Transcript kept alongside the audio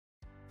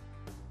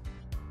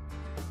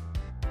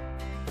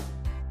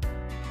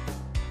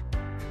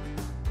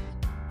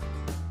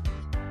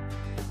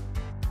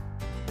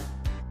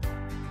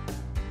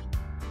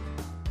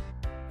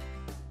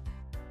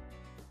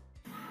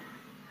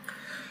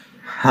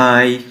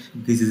Hi,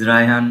 this is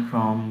Raihan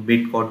from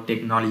Bitcode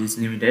Technologies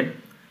Limited.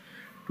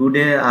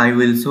 Today I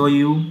will show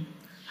you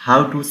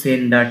how to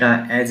send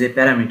data as a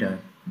parameter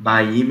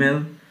by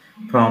email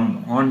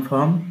from one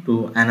form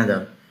to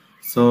another.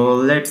 So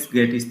let's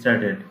get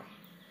started.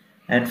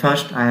 At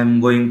first I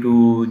am going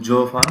to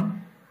Zoho.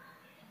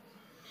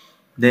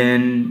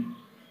 Then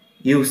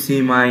you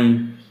see my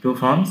two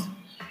forms.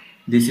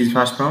 This is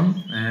first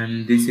form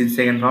and this is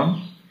second form.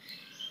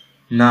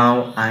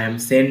 Now I am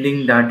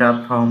sending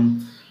data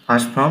from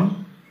first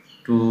form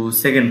to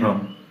second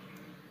form.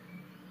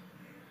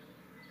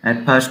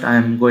 At first I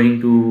am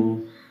going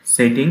to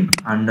setting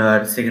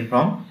under second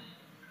form.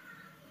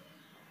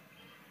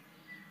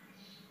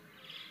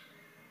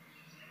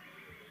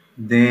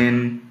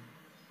 Then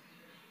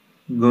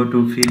go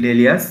to field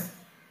alias,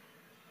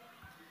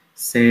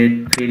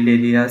 set field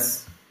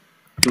alias,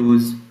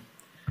 choose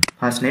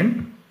first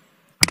name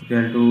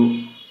equal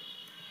to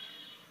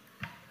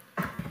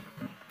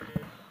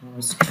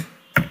first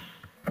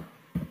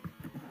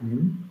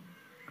name,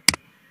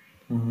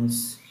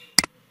 plus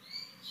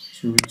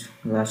choose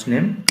last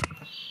name,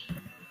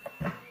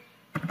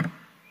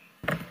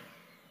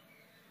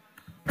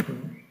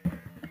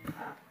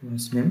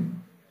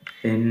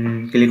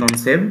 then click on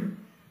save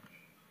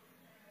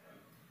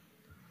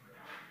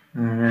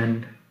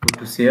and go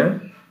to share.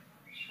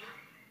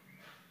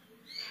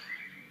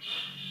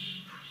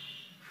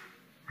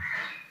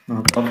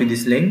 Now copy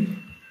this link,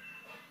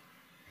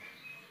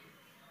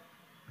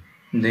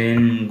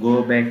 then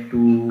go back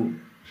to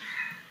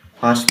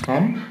first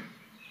form.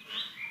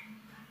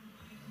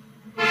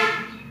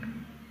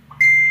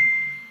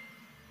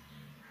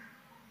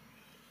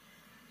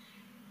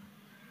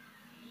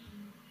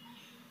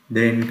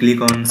 Then click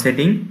on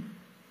setting.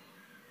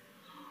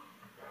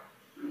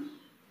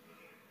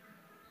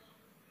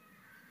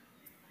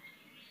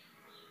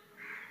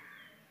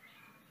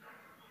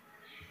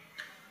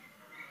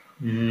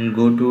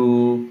 Go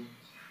to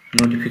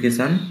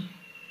notification,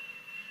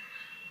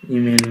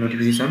 email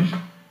notification,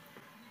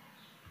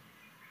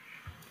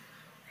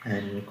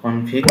 and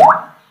config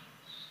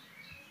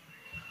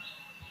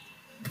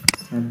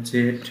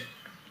subject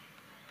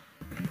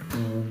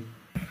for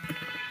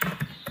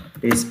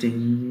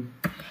testing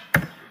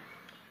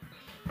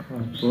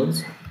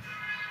purpose,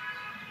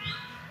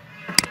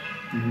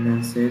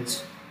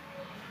 message,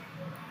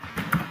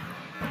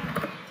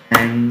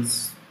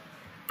 thanks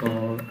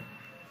for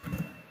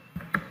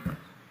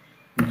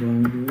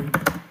joining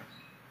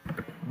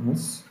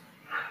us.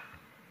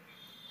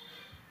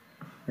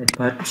 At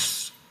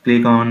first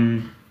click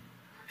on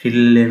field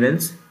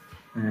labels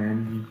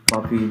and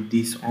copy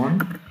this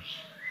on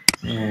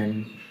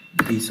and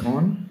this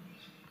on.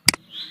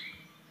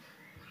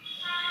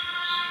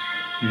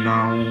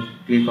 Now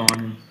click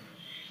on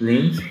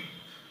links,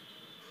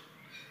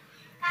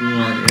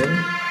 URL,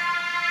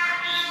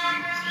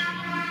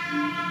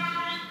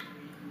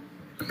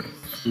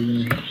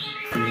 click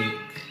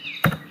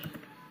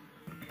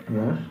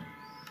here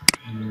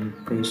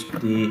and paste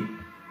the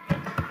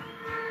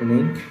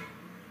link.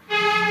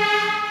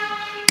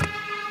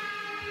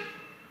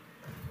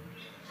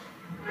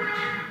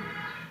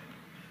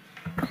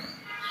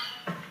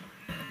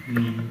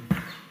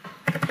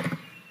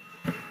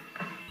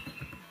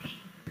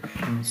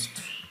 First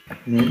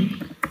name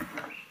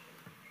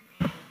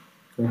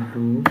equal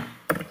to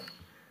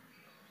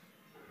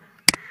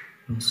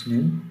first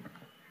name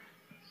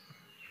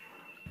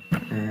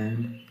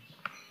and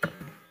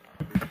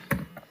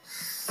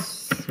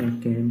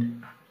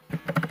second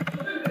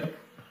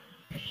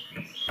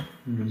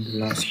and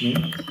last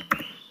name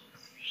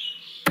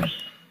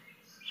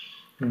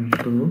equal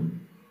to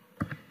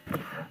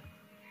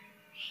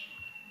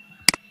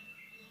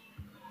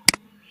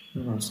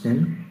last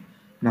name.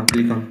 Now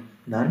click on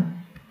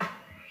done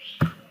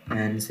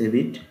and save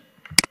it.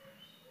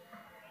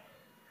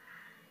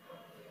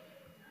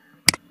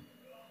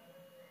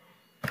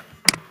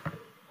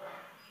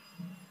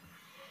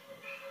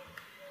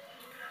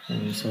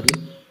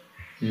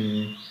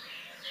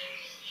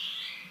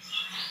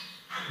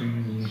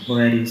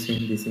 Where you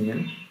send this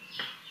email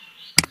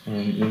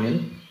and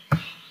email.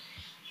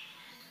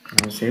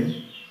 Now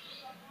save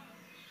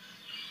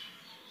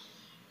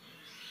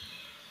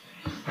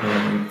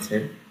and it's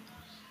saved.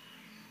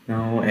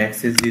 Now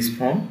access this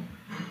form.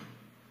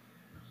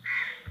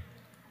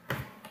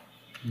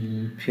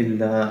 Fill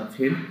the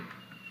field.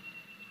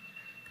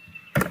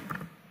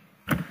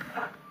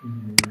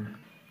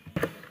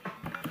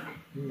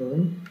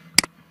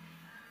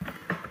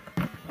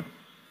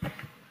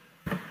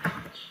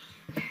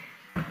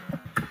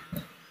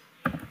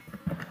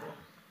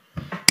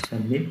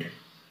 Submit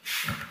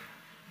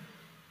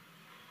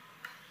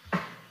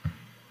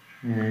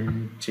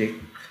and check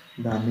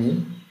the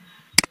name.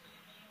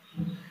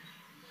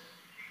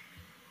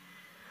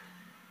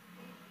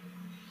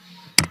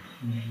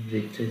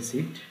 Refresh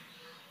it.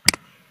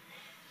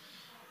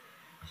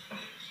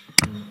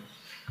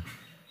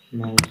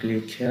 Now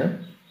click here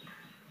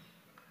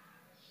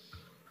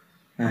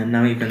and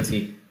now you can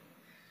see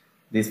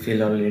this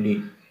field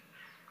already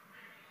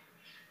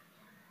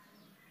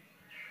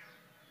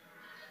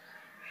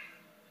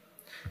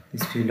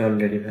This field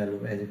already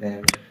value as a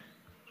parameter.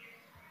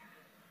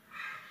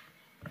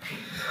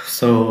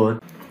 So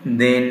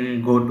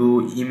then go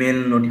to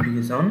email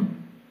notification.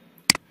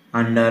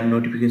 Under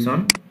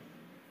notification,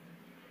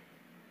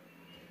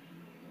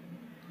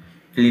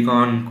 click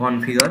on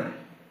configure.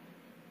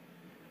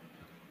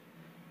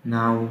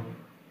 Now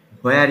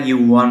where you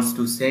want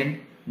to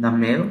send the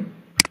mail,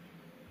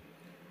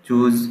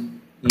 choose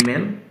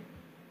email,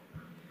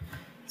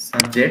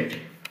 subject,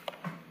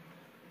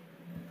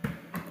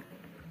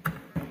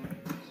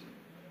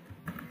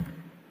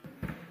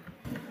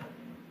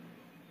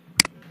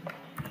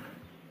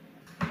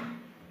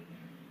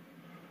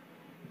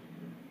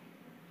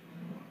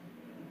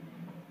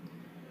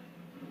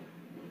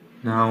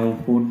 now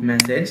put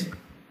message.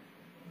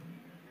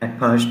 At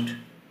first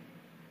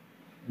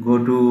go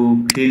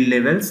to field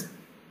labels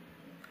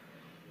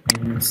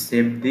and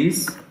save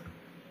this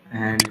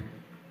and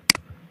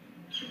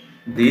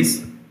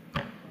this.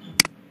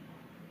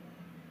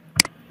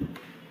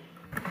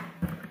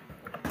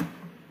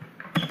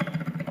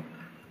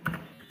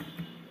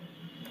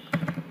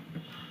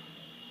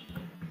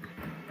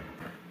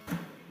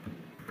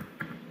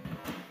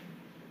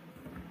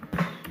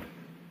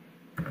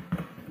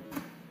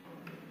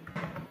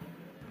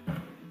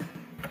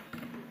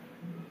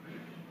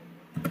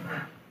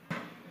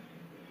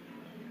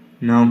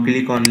 Now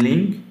click on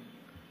link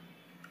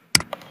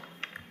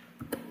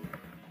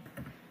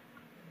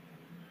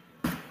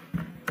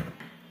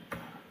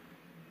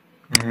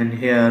and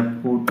here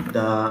put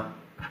the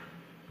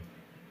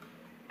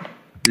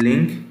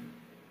link.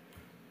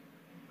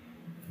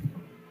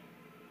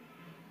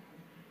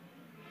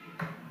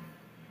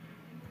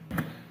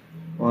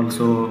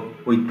 Also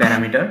with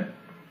parameter.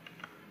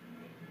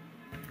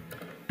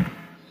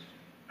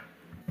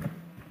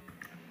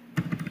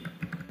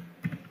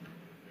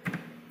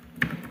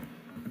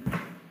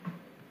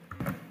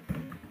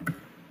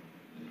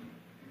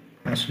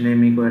 First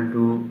name equal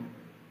to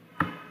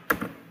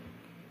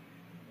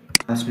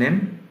first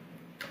name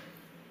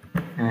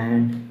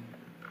and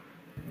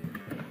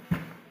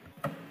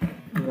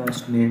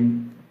last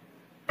name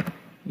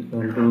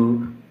equal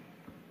to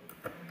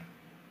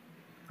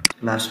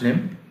last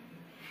name.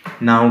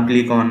 Now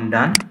click on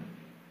done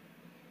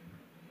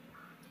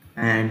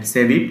and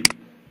save it.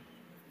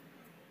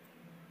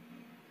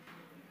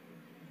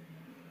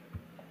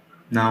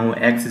 Now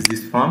access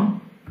this form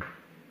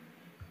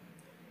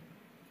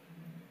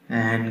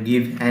and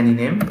give any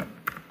name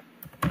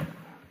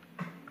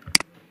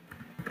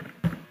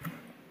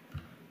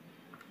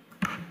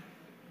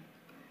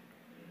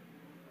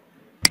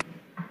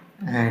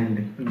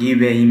and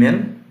give a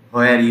email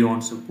where you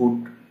want to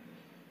put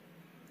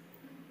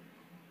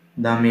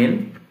the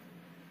mail.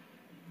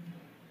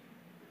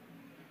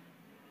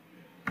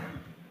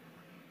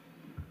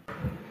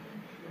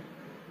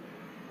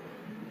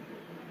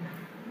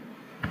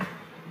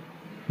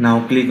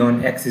 Now click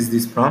on access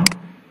this form.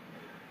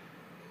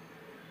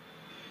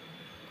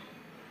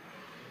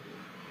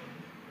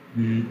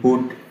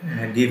 Put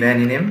give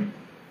any name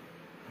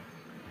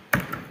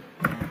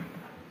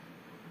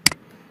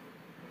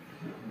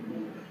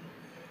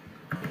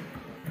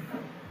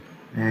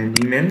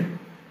and email.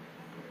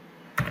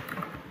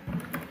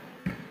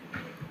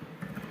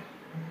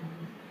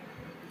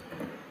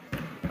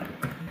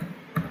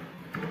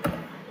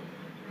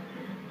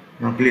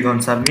 Now click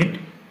on submit.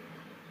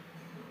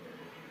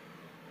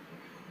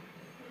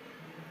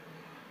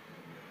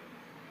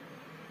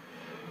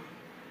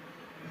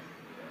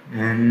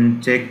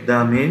 And check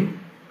the mail.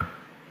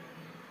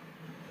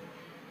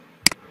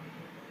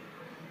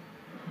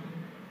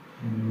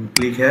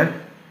 Click here.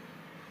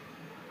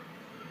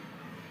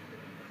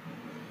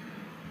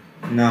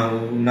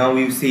 Now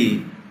you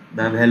see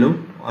the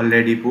value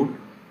already put.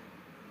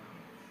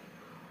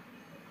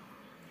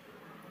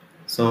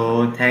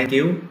 So thank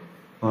you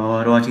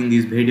for watching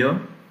this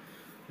video.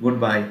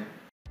 Goodbye.